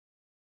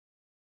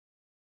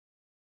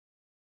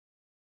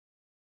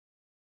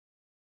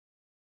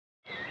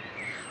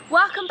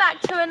Welcome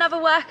back to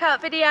another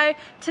workout video.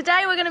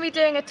 Today we're going to be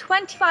doing a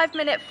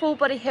 25-minute full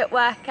body HIIT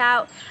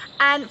workout,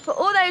 and for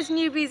all those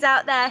newbies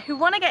out there who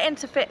want to get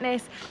into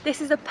fitness,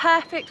 this is a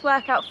perfect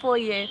workout for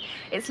you.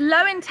 It's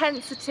low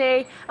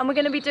intensity and we're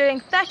going to be doing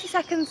 30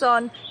 seconds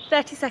on,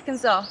 30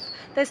 seconds off.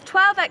 There's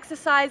 12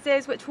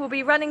 exercises which we'll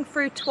be running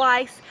through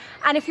twice,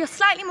 and if you're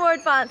slightly more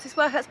advanced, this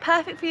workout's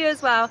perfect for you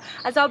as well,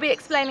 as I'll be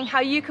explaining how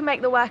you can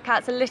make the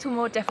workouts a little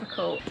more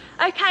difficult.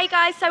 Okay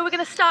guys, so we're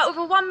going to start with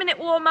a 1-minute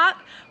warm-up.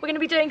 We're going to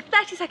be doing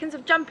 30 seconds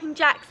of jumping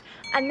jacks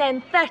and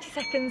then 30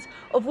 seconds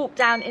of walk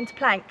down into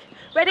plank.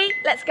 Ready?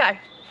 Let's go.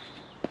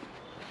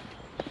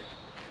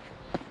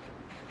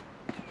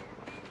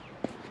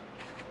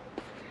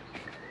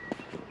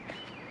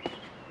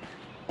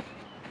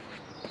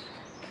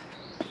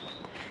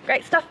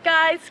 Great stuff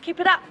guys,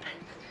 keep it up.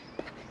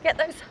 Get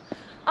those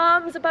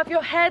arms above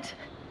your head,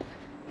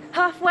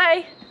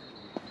 halfway.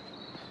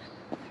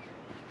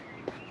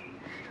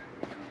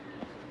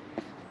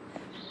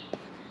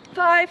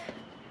 Five,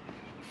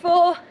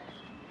 4,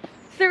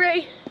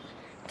 3,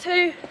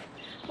 2,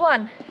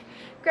 1.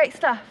 Great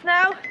stuff.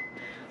 Now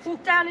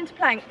walk down into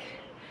plank.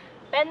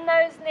 Bend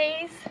those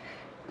knees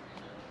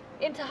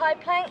into high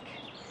plank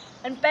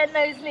and bend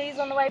those knees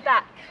on the way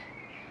back.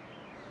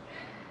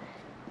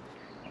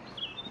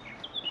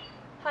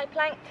 High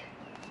plank,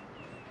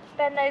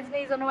 bend those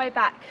knees on the way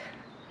back.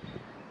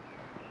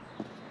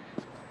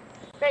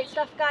 Great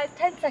stuff guys,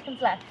 10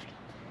 seconds left.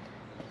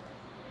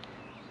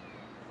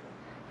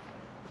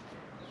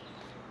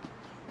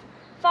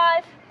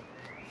 5,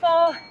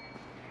 4,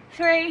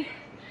 3,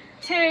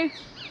 2,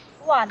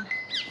 1.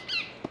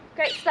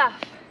 Great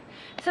stuff.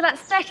 So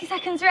that's 30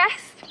 seconds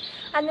rest,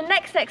 and the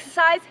next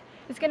exercise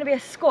is going to be a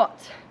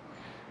squat.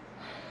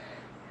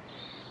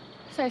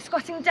 So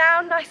squatting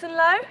down nice and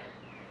low.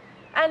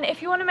 And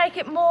if you want to make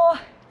it more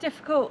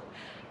difficult,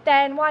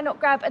 then why not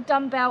grab a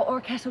dumbbell or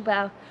a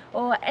kettlebell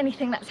or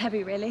anything that's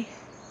heavy really.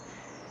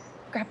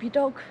 Grab your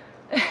dog.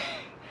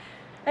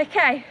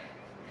 Okay.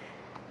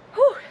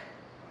 Whew.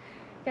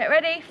 Get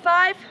ready.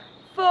 5,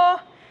 4,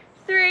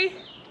 3,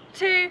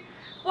 2,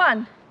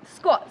 1.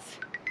 Squats.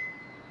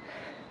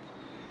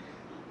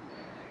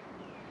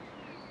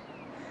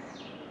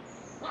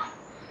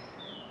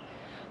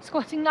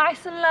 Squatting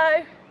nice and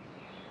low.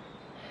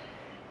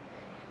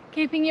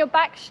 Keeping your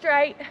back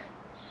straight.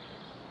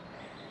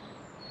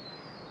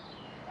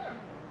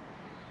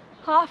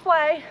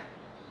 Halfway.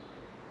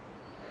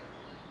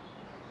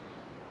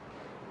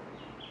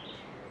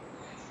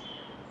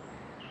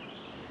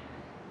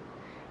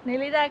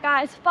 Nearly there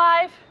guys.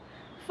 5,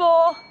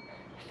 4,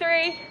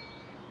 3,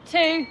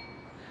 2,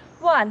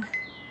 1.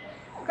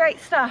 Great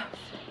stuff.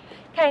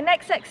 Okay,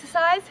 next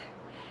exercise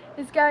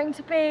is going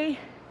to be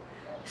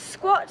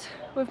squat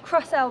with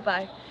cross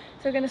elbow.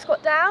 So we're going to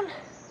squat down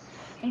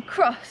and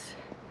cross,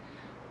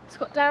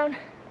 squat down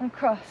and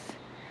cross.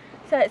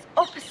 So it's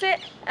opposite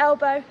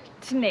elbow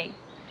to knee.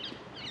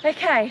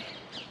 Okay,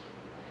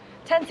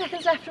 10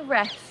 seconds left of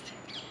rest.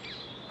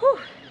 Whew.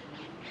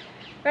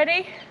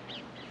 Ready?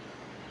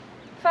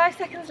 5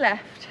 seconds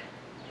left.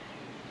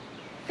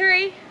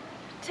 3,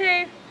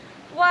 2,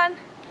 1.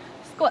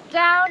 Squat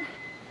down,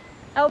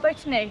 elbow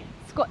to knee.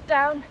 Squat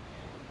down,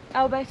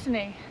 elbow to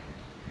knee.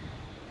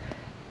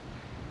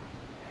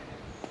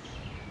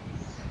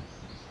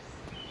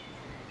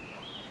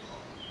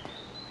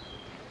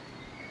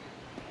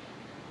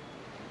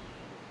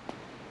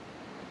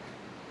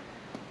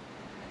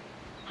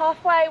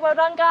 Halfway, well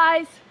done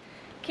guys.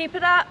 Keep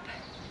it up.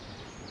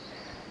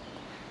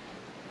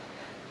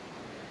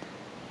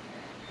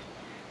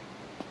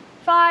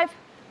 Five,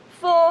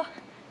 4,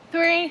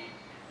 3,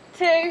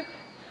 2,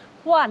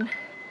 1.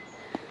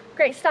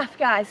 Great stuff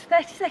guys.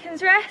 30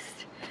 seconds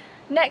rest.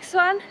 Next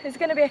one is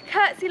going to be a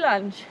curtsy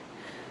lunge.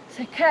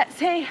 So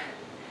curtsy,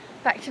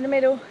 back to the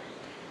middle,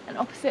 and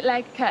opposite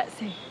leg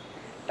curtsy,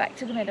 back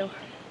to the middle.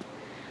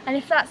 And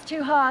if that's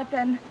too hard,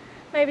 then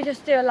maybe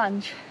just do a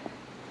lunge.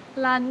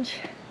 Lunge,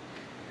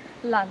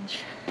 lunge.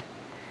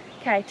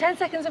 Okay, 10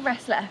 seconds of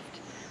rest left.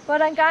 Well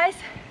done guys.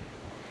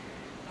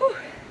 Whew.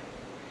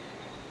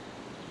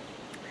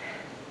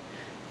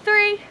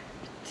 3,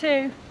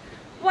 2,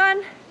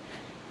 1,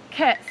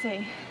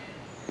 curtsy.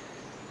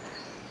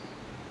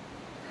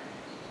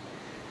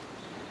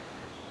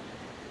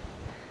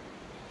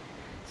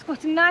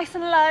 Squatting nice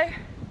and low.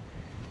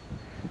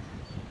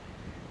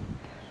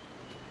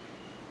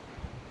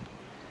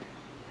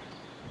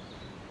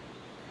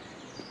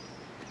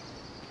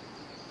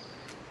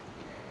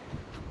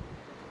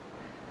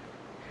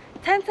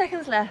 Ten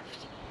seconds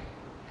left.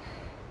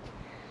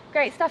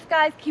 Great stuff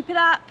guys, keep it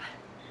up.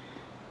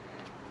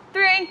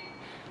 3,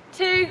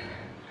 2,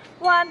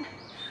 1.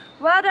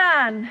 Well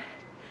done.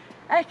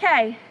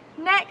 Okay,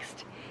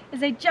 next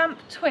is a jump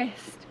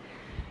twist.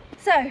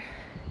 So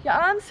your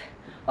arms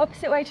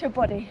opposite way to your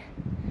body.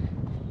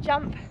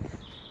 Jump,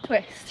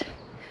 twist.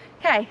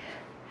 Okay,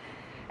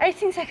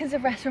 18 seconds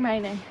of rest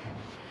remaining.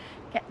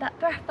 Get that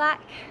breath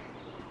back.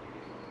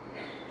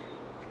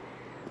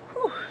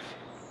 Whew.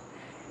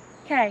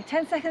 Okay,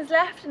 10 seconds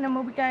left and then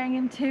we'll be going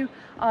into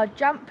our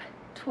jump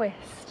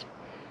twist.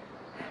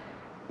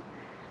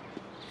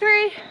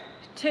 3,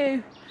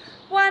 2,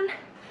 1,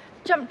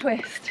 jump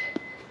twist.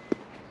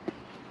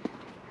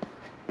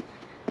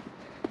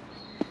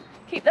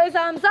 Keep those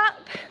arms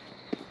up.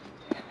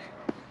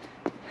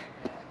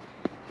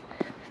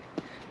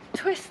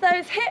 Twist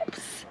those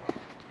hips.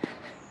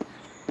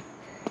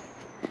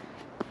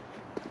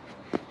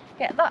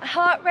 Get that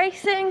heart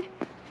racing.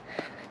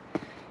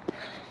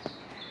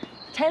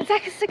 10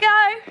 seconds to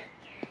go.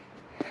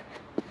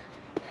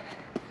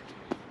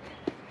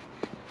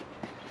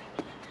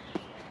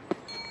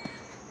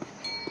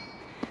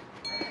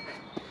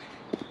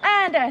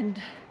 And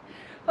end.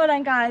 Well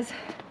done, guys.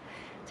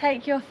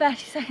 Take your 30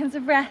 seconds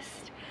of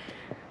rest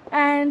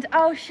and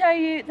I'll show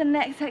you the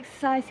next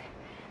exercise.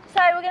 So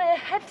we're going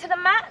to head to the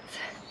mat,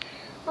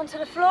 onto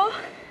the floor,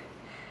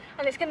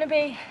 and it's going to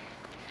be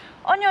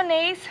on your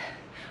knees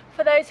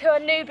for those who are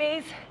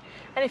newbies,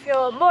 and if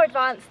you're more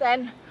advanced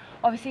then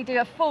obviously do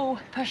a full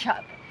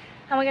push-up.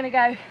 And we're going to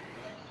go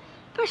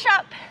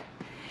push-up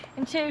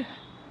into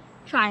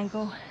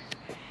triangle.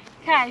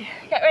 Okay,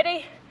 get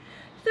ready.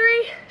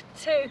 3,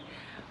 2,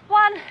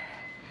 1,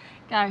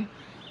 go.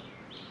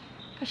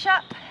 Push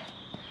up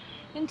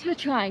into a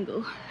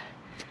triangle.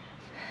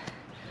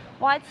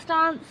 Wide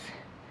stance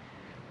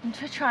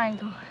into a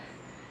triangle.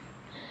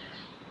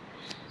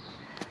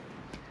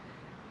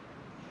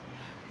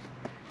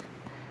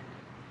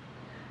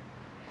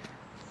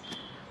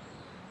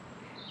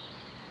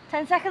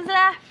 Ten seconds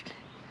left.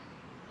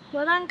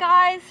 Well done,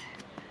 guys.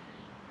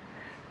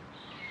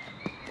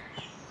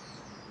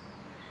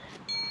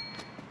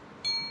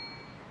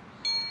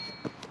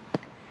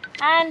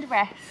 And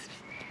rest.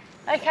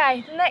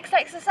 Okay, the next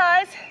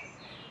exercise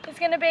is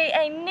going to be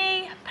a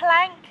knee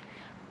plank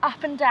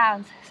up and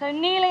down. So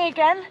kneeling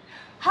again,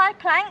 high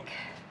plank,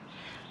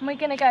 and we're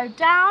going to go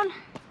down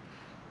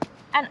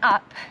and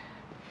up.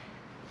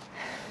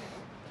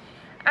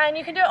 And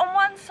you can do it on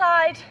one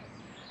side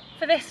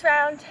for this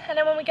round, and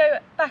then when we go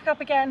back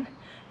up again,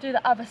 do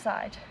the other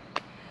side.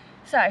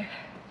 So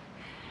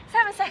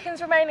 7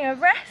 seconds remaining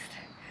of rest,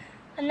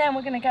 and then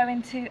we're going to go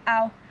into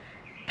our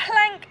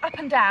plank up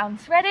and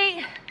downs.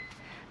 Ready?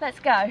 Let's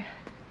go.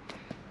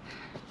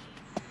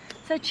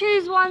 So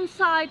choose one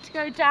side to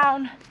go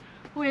down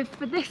with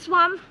for this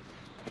one,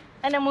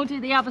 and then we'll do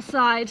the other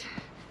side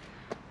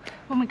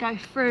when we go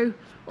through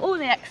all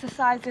the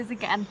exercises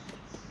again.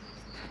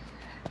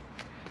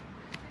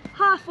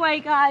 Halfway,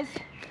 guys.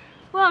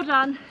 Well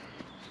done.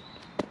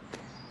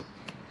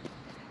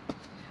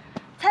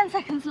 10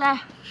 seconds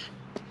left.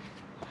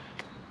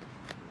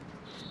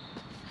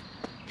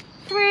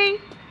 3,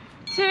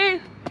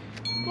 2,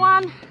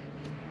 1.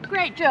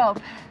 Great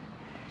job.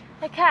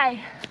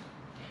 Okay,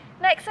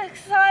 next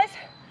exercise,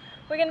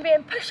 we're going to be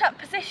in push-up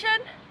position,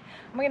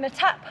 and we're going to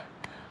tap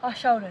our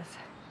shoulders.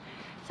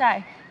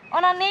 So,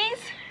 on our knees,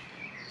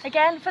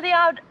 again for the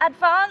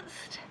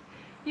advanced,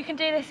 you can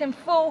do this in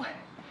full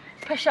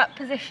push-up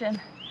position.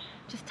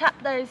 Just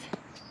tap those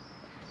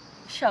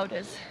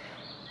shoulders.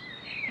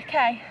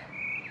 Okay,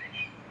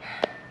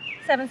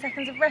 7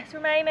 seconds of rest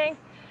remaining,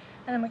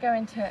 and then we go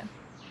into it.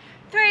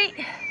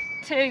 3,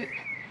 2,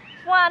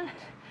 1,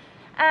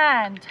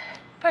 and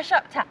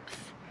push-up taps.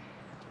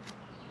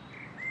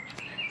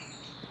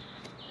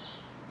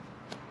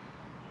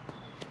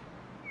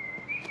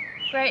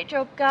 Great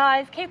job,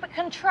 guys. Keep it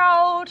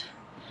controlled.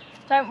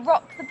 Don't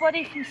rock the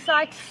body from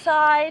side to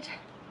side.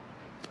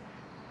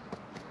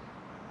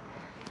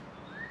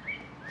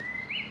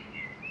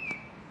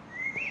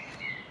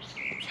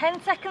 Ten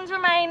seconds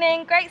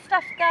remaining. Great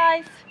stuff,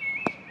 guys.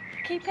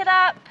 Keep it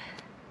up.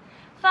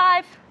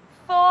 5,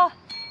 4,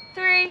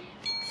 3,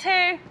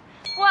 2,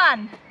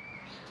 1.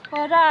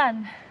 Well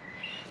done.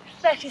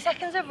 30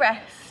 seconds of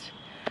rest.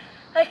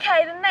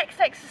 Okay, the next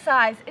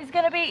exercise is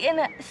going to be in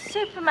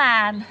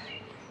Superman.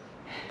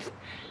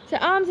 So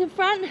arms in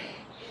front,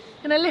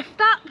 going to lift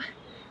up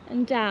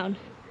and down.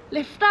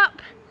 Lift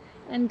up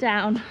and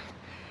down.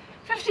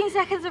 15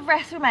 seconds of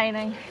rest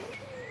remaining.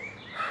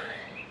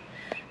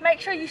 Make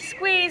sure you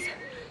squeeze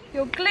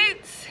your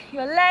glutes,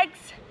 your legs,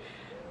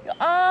 your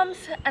arms,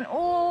 and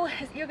all.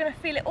 You're going to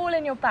feel it all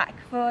in your back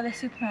for the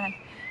Superman.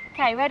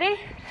 Okay, ready?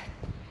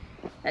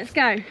 Let's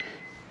go.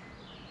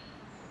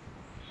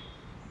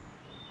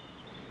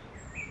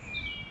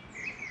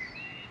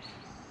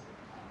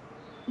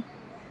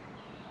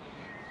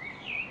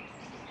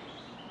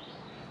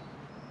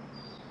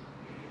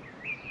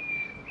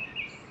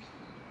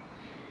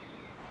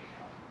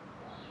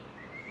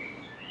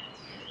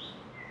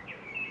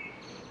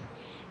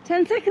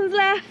 10 seconds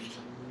left.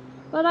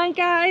 Well done,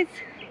 guys.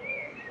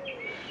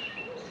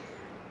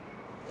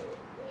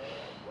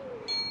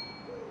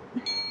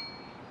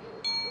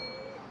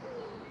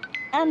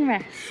 And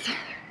rest.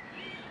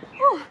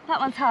 Whew, that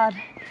one's hard.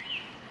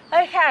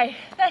 Okay,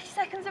 30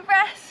 seconds of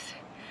rest.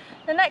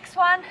 The next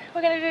one,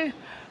 we're going to do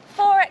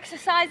 4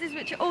 exercises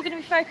which are all going to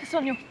be focused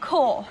on your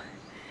core.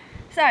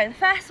 So the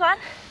first one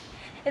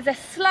is a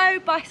slow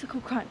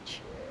bicycle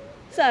crunch.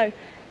 So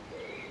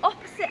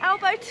opposite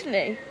elbow to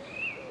knee.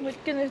 We're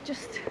going to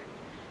just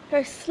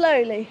go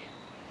slowly.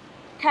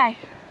 Okay,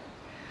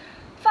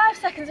 5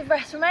 seconds of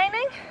rest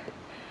remaining.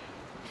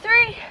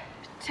 3,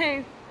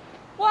 2,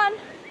 1,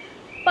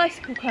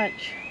 bicycle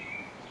crunch.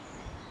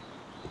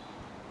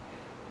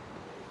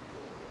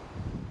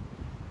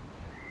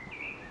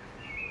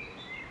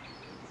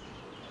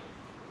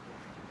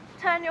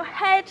 Turn your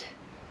head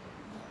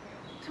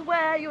to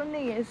where your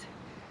knee is.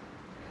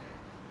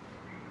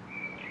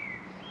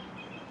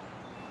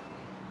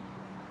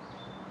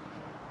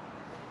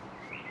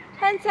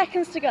 Ten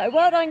seconds to go.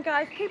 Well done,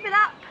 guys. Keep it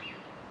up.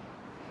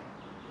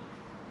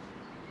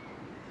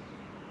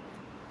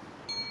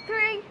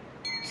 3,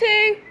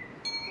 2,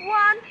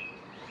 1,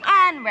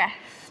 and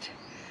rest.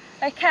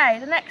 Okay,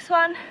 the next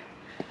one,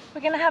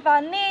 we're going to have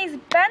our knees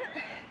bent,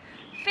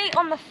 feet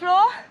on the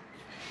floor,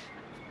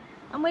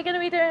 and we're going to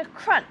be doing a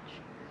crunch.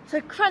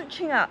 So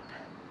crunching up,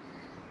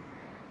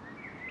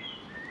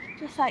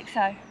 just like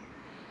so.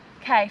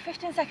 Okay,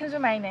 15 seconds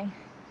remaining.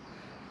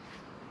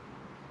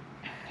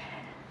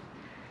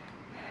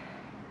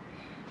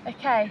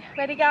 Okay,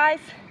 ready guys?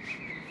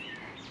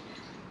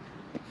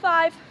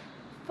 5,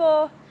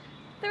 4,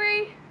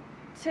 3,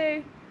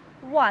 2,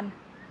 1,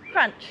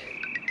 crunch.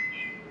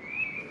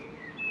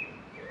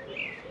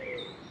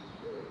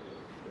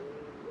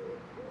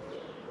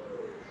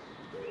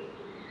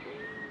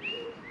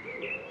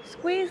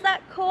 Squeeze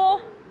that core.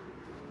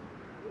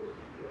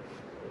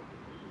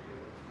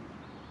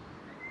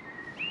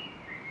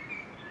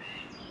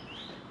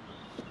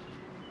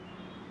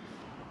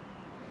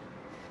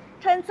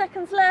 Ten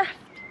seconds left.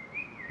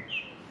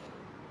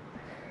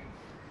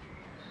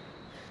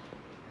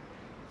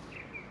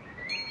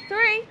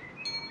 3,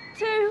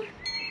 2,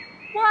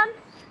 1,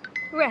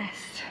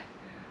 rest.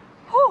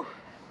 Whew.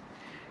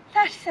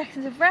 30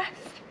 seconds of rest,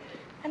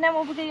 and then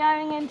we'll be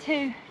going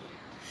into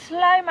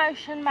slow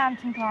motion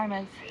mountain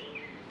climbers.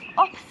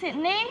 Opposite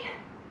knee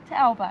to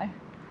elbow.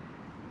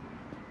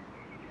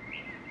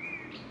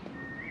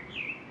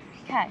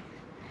 Okay,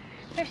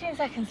 15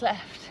 seconds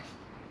left.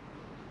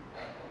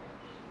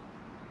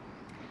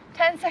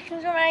 10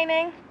 seconds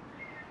remaining.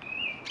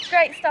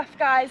 Great stuff,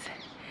 guys.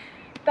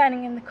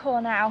 Burning in the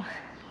core now.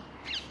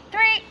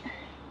 3,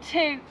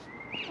 2,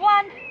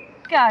 1,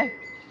 go.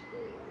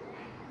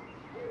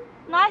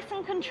 Nice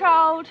and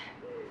controlled.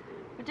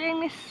 We're doing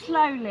this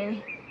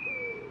slowly.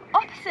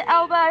 Opposite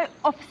elbow,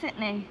 opposite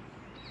knee.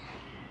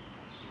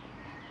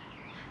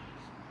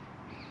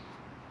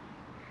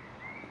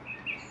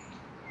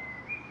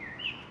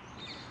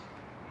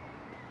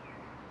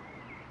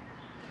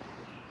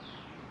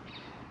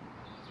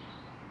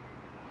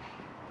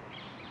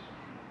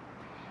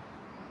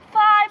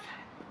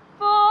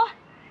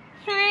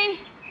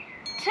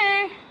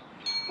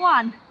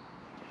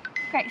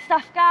 Great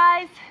stuff,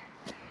 guys.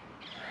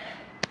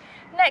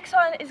 Next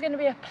one is going to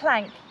be a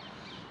plank.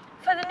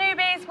 For the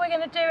newbies, we're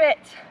going to do it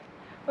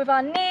with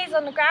our knees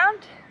on the ground,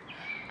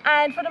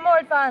 and for the more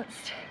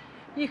advanced,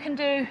 you can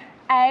do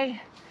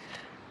a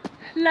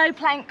low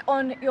plank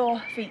on your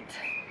feet.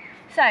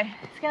 So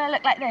it's going to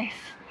look like this: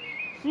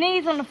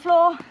 knees on the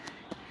floor,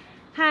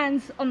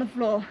 hands on the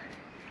floor,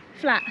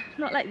 flat,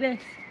 not like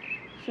this,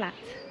 flat.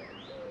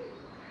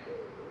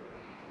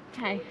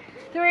 Okay,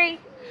 3,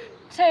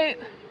 2,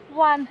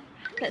 1,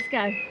 let's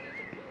go.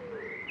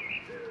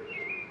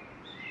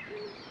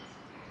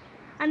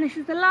 And this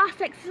is the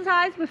last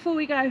exercise before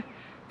we go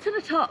to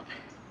the top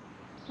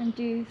and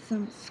do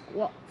some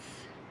squats.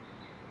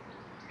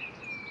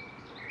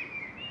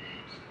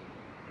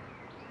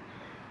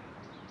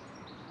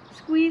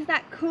 Squeeze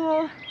that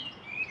core.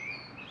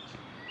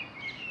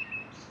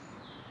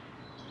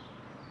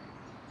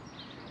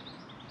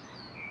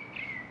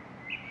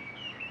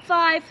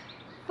 Five,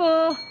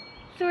 4,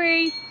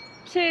 3,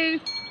 2,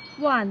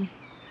 1.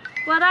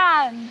 Well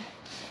done.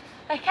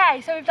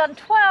 Okay, so we've done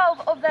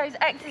 12 of those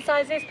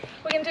exercises.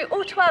 We're going to do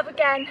all 12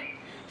 again,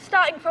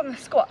 starting from the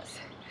squats.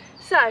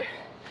 So,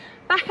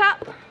 back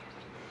up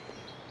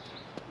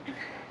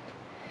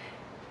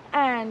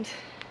and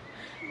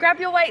grab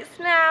your weights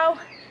now.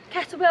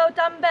 Kettlebell,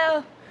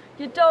 dumbbell,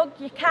 your dog,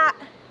 your cat,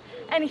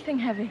 anything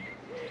heavy.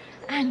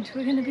 And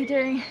we're going to be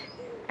doing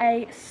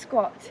a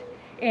squat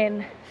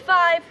in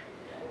 5,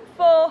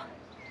 4,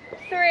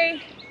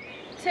 3,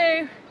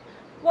 2,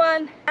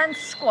 1, and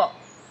squat.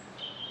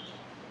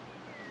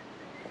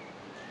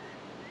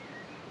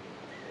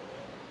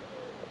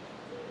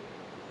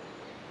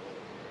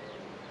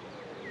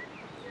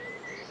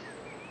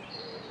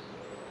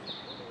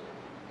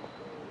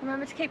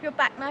 Remember to keep your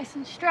back nice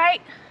and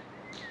straight.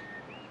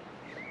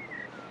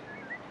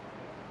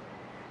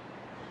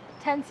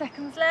 10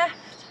 seconds left.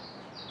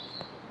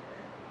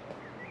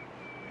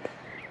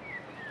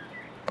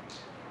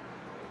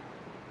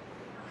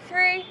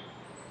 3,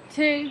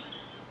 2,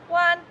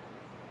 1,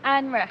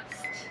 and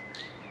rest.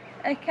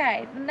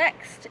 Okay, the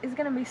next is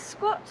going to be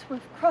squat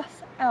with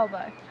cross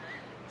elbow.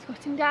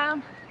 Squatting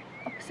down,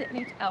 opposite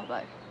knee to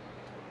elbow.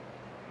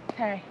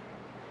 Okay,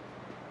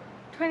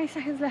 20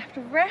 seconds left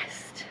of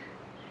rest,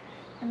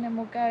 and then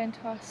we'll go into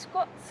our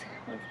squats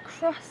with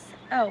cross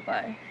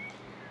elbow.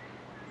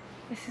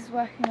 This is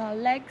working our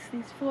legs,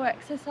 these 4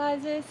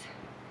 exercises.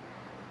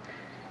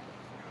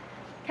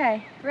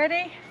 Okay,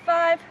 ready?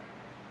 5,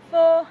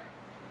 4,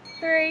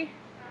 3,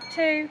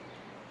 2,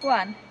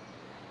 1.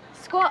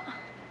 Squat,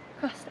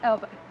 crossed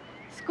elbow.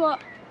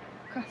 Squat,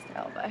 crossed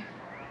elbow.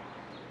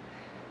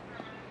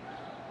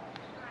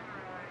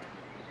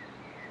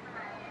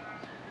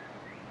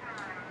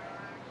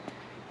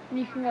 And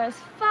you can go as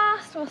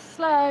fast or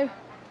slow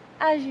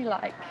as you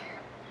like.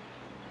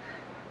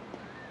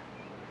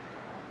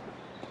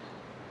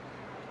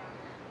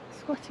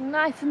 Squatting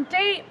nice and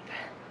deep.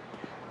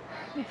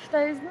 Lift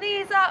those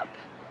knees up.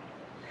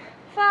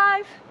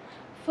 5,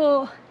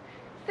 4,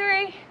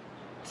 3,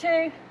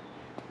 2,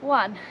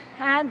 1.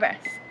 And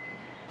rest.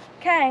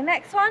 Okay,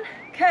 next one,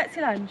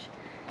 curtsy lunge.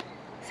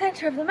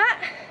 Centre of the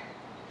mat.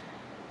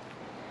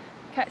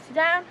 Curtsy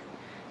down,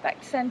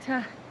 back to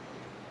centre,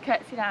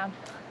 curtsy down.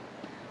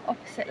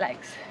 Opposite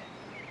legs.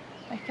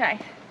 Okay,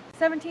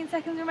 17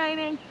 seconds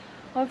remaining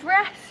of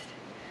rest,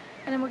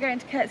 and then we're going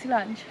to curtsy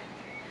lunge.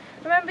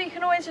 Remember, you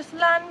can always just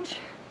lunge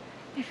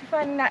if you're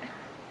finding that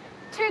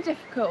too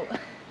difficult.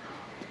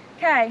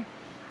 Okay,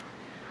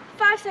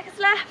 5 seconds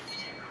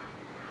left.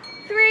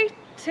 3,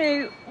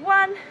 2,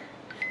 1.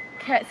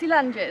 Curtsy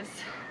lunges.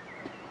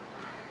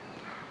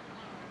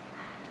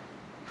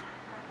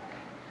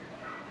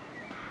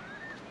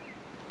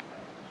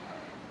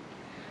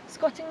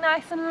 Squatting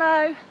nice and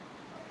low.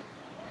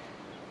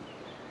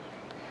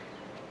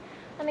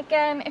 And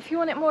again, if you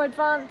want it more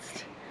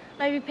advanced,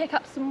 maybe pick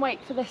up some weight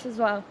for this as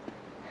well.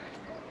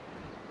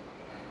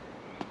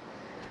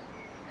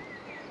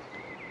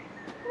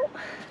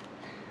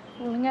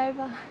 Falling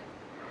over.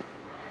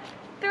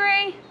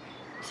 3,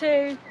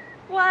 2,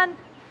 1.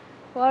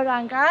 Well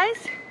done,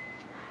 guys.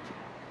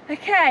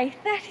 Okay,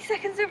 30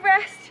 seconds of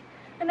rest,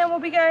 and then we'll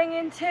be going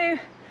into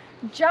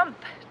jump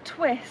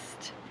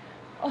twist.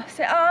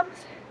 Opposite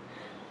arms,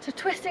 so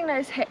twisting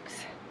those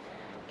hips.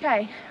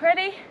 Okay,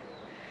 ready?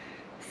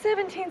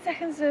 17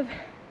 seconds of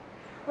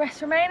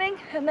rest remaining,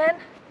 and then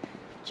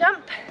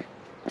jump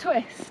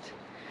twist.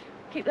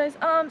 Keep those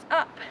arms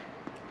up,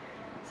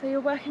 so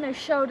you're working those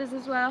shoulders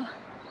as well.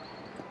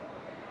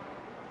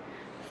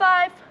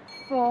 5,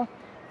 4,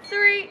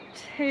 3,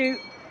 2,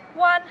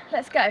 1.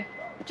 Let's go.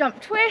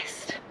 Jump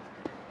twist.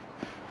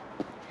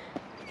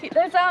 Keep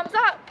those arms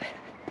up.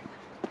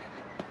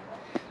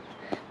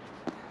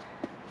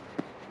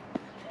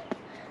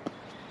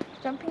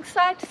 Jumping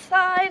side to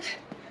side,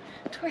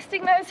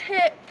 twisting those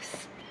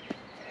hips.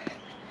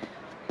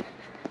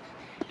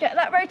 Get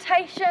that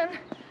rotation.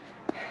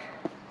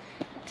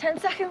 10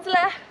 seconds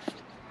left.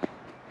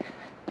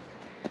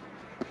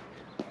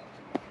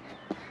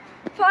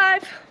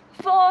 5,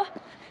 4,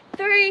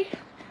 3,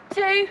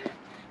 2,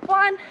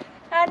 1,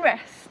 and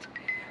rest.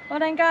 Well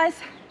done, guys.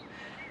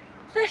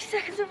 30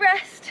 seconds of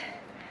rest,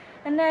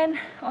 and then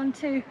on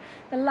to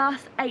the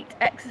last 8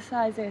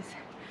 exercises.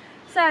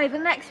 So the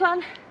next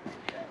one,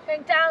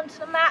 going down to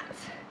the mat,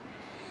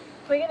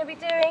 we're going to be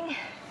doing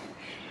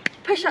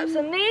push-ups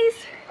on knees,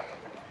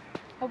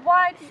 a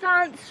wide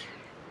stance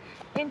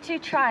into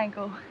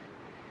triangle.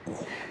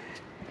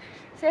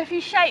 So if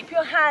you shape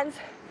your hands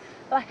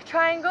like a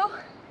triangle,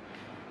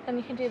 then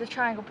you can do the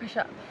triangle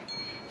push-up.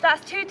 If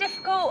that's too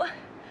difficult,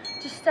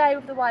 just stay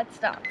with the wide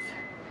stance.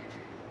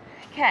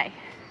 Okay,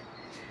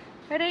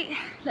 ready?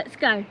 Let's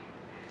go.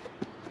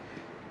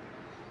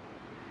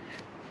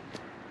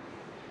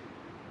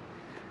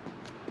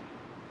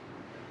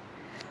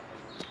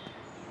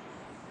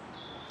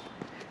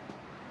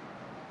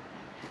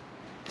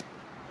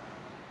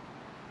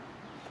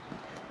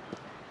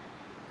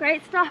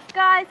 Great stuff,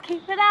 guys,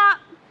 keep it up.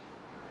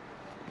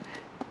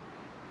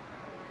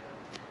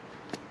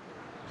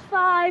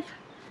 5,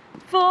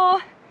 4,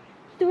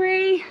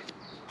 3,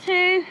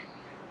 2,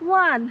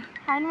 1,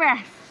 and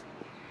rest.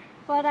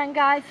 Well done,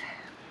 guys.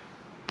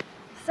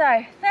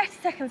 So 30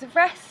 seconds of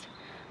rest,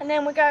 and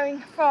then we're going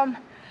from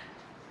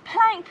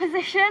plank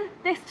position,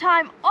 this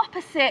time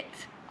opposite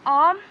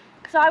arm,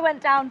 because I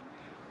went down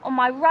on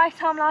my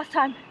right arm last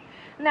time.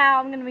 Now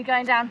I'm going to be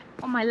going down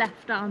on my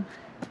left arm.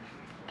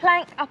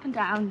 Plank up and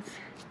downs.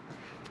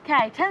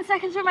 Okay, 10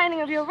 seconds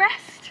remaining of your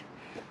rest,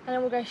 and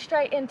then we'll go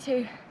straight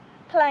into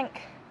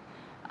plank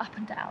up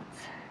and downs.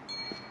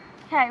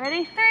 Okay,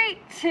 ready? 3,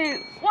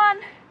 2, 1,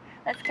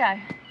 let's go.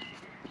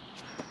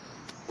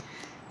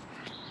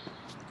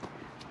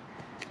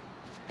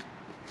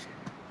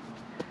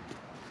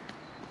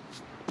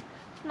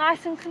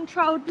 Nice and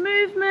controlled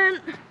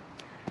movement.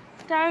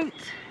 Don't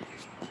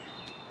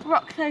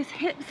rock those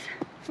hips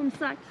from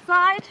side to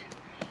side.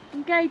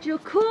 Engage your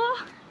core.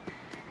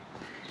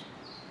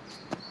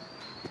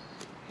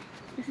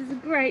 This is a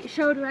great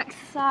shoulder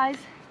exercise.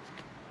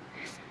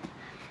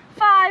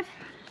 5,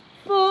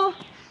 4,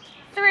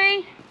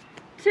 3,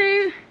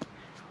 2,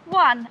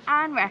 1,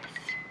 and rest.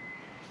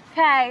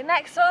 Okay,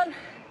 next one is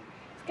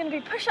going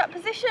to be push-up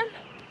position,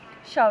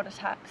 shoulder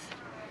taps.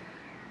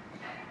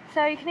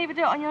 So you can either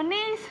do it on your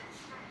knees,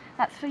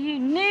 that's for you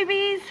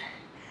newbies,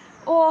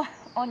 or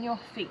on your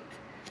feet,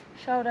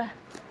 shoulder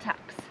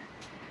taps.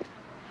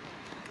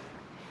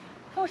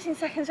 14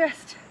 seconds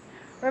rest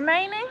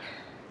remaining,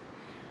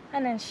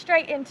 and then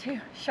straight into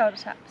shoulder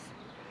taps.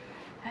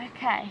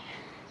 Okay,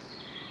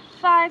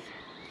 5,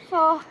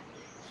 4,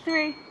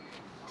 3,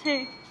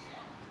 2,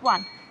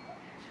 1.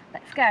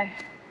 Let's go.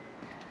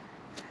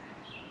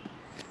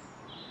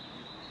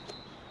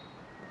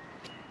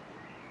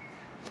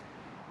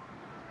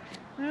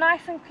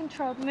 Nice and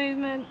controlled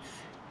movements.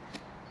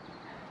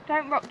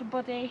 Don't rock the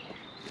body.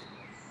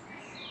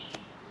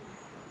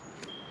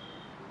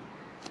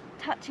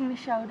 Touching the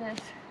shoulders.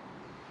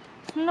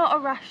 It's not a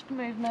rushed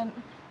movement.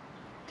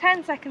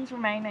 10 seconds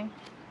remaining.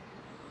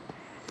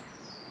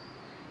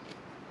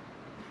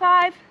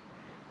 5,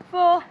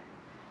 4,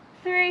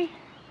 3,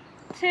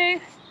 2,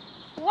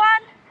 1,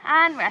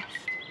 and rest.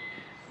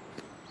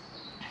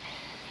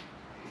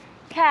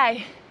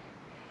 Okay,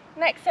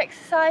 next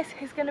exercise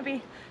is going to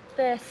be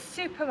the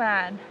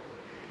Superman.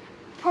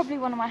 Probably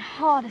one of my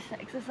hardest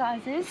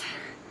exercises.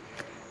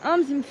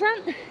 Arms in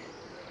front,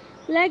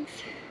 legs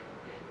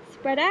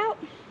spread out,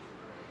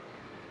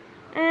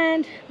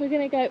 and we're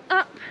going to go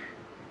up,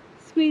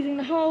 squeezing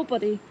the whole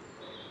body.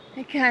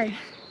 Okay,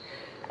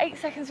 8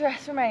 seconds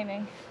rest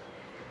remaining.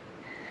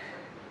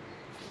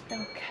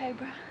 Little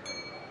cobra.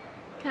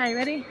 Okay,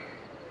 ready?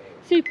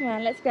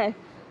 Superman, let's go.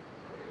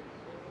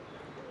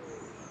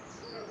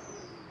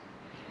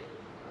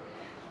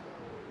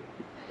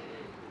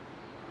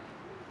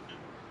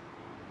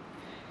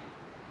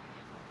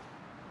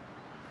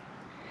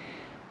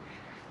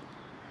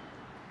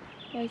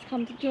 Those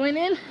come to join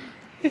in.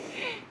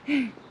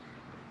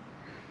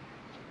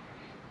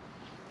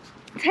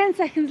 10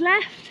 seconds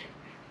left.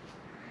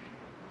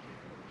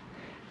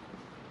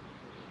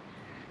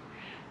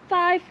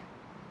 5,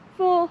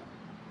 4,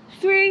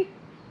 3,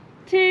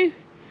 2,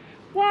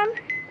 1,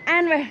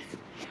 and rest.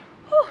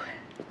 Whew.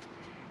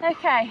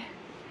 Okay,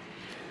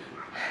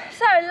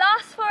 so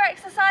last 4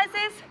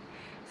 exercises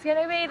is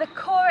going to be the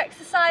core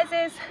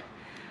exercises.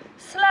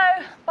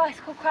 Slow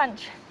bicycle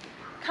crunch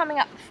coming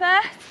up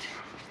first.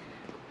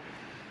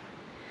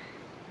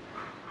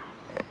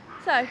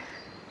 So,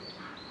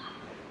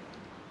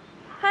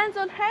 hands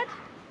on head,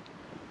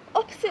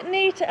 opposite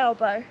knee to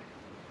elbow,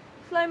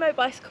 slow-mo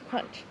bicycle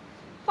crunch.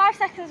 5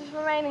 seconds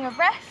remaining of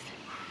rest.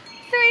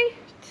 3,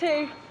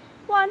 2,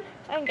 1,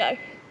 and go.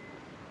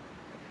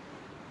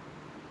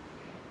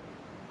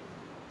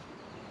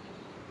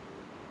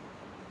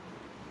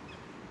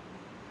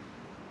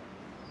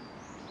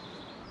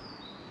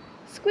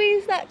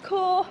 Squeeze that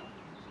core,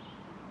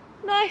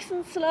 nice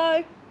and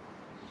slow.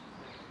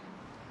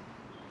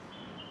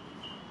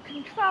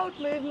 Controlled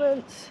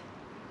movements.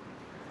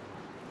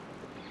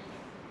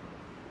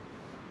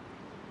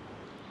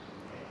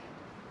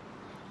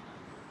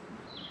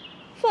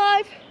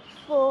 5,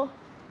 4,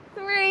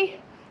 3,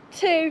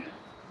 2,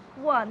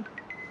 1.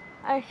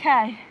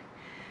 Okay.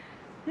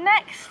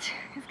 Next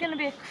is going to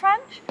be a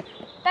crunch.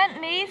 Bent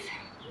knees,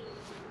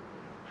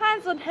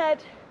 hands on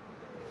head,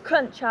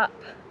 crunch up.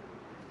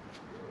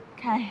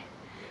 Okay.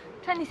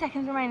 20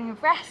 seconds remaining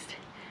of rest,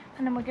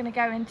 and then we're going to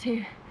go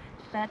into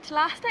third to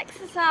last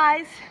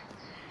exercise,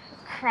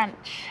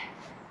 crunch.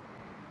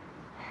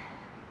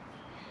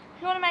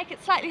 If you want to make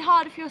it slightly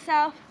harder for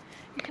yourself,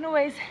 you can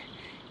always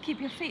keep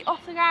your feet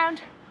off the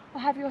ground or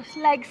have your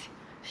legs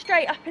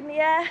straight up in the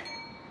air.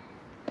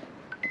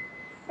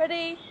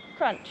 Ready?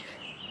 Crunch.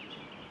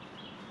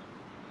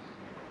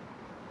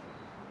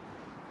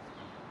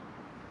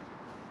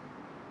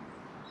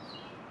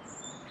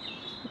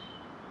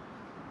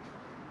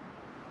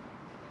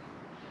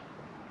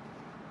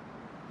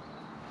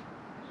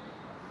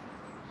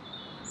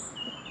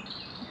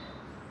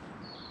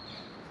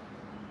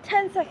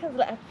 Ten seconds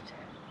left.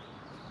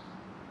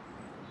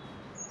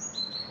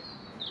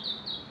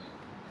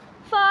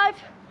 5,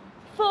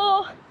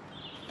 4,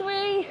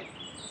 3,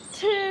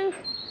 2,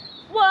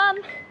 1,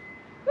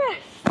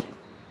 rest.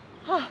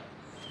 Oh,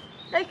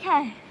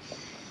 okay.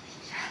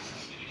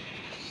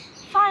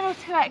 Final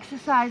 2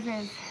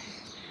 exercises.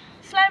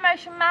 Slow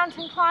motion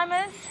mountain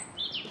climbers.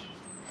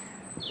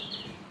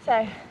 So,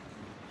 I'll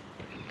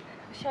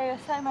show you a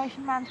slow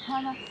motion mountain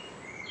climber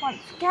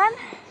once again.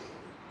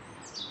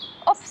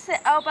 Opposite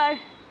elbow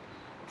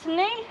to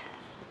knee,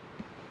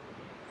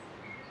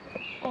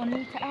 or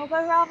knee to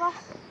elbow rather.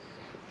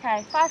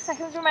 Okay, 5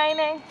 seconds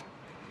remaining.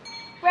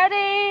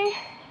 Ready,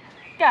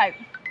 go.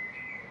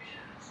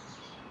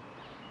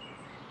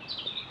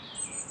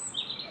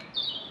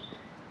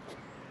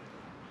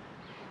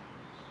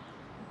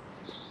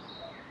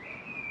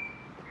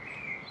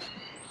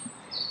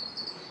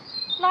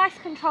 Nice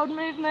controlled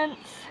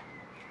movements.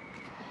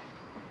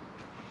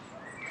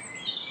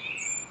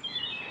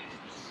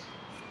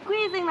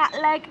 Squeezing that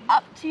leg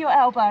up to your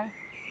elbow.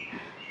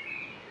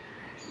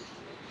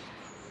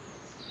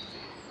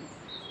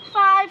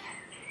 5,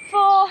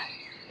 4,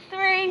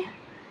 3,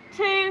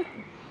 2,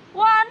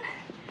 1,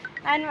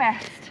 and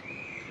rest.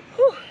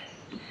 Whew.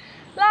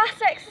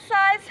 Last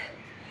exercise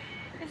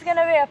is going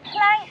to be a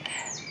plank.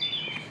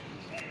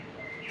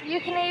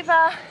 You can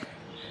either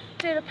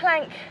do the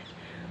plank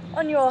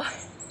on your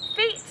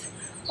feet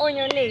or on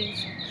your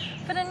knees.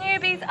 For the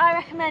newbies, I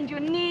recommend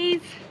your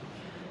knees.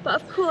 But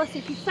of course,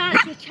 if you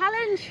fancy a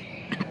challenge,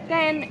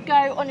 then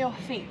go on your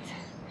feet.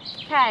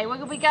 Okay, we're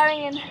going to be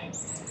going in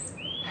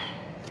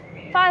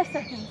 5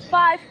 seconds.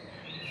 5,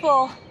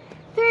 4,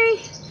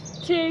 3,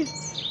 2,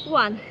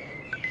 1.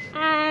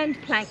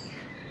 And plank.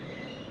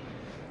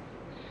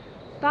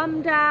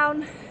 Bum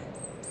down.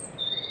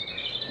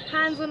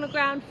 Hands on the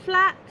ground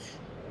flat.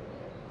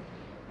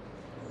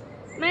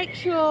 Make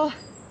sure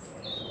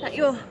that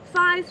your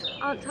thighs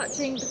aren't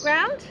touching the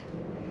ground.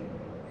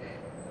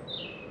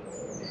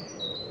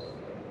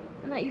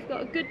 And that you've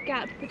got a good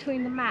gap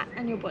between the mat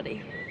and your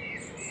body.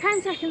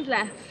 10 seconds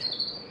left.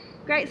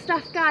 Great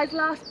stuff, guys.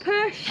 Last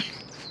push.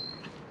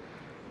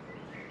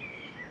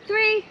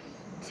 3,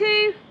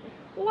 2,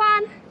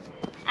 1,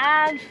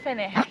 and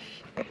finish.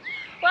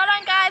 Well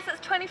done, guys. That's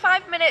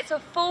 25 minutes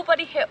of full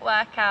body HIIT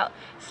workout.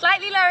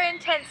 Slightly lower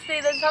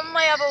intensity than some of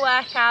my other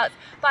workouts,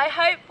 but I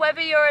hope whether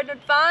you're an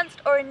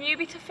advanced or a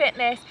newbie to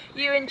fitness,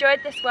 you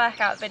enjoyed this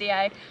workout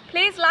video.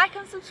 Please like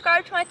and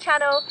subscribe to my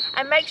channel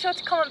and make sure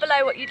to comment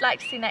below what you'd like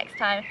to see next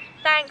time.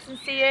 Thanks, and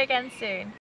see you again soon.